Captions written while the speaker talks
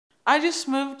I just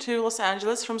moved to Los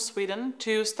Angeles from Sweden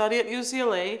to study at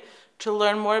UCLA to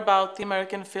learn more about the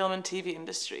American film and TV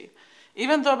industry.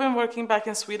 Even though I've been working back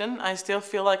in Sweden, I still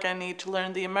feel like I need to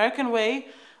learn the American way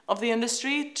of the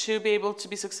industry to be able to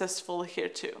be successful here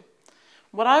too.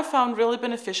 What I found really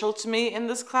beneficial to me in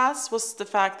this class was the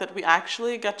fact that we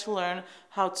actually got to learn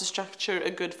how to structure a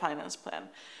good finance plan.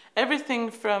 Everything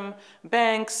from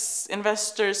banks,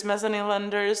 investors, mezzanine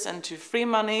lenders, and to free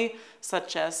money,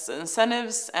 such as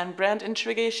incentives and brand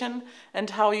integration,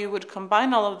 and how you would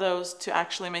combine all of those to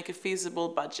actually make a feasible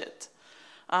budget.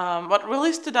 What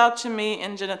really stood out to me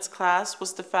in Jeanette's class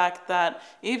was the fact that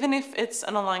even if it's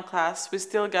an online class, we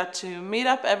still got to meet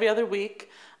up every other week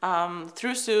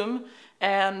through Zoom,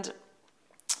 and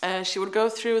she would go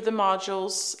through the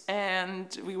modules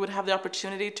and we would have the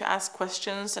opportunity to ask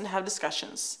questions and have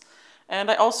discussions. And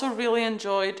I also really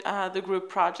enjoyed the group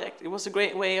project. It was a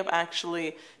great way of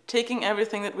actually taking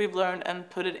everything that we've learned and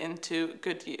put it into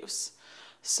good use.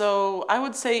 So I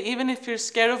would say even if you're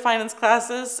scared of finance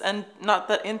classes and not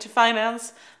that into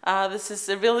finance, this is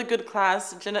a really good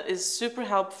class. Jeanette is super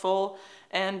helpful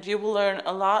and you will learn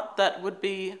a lot that would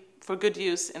be for good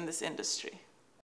use in this industry.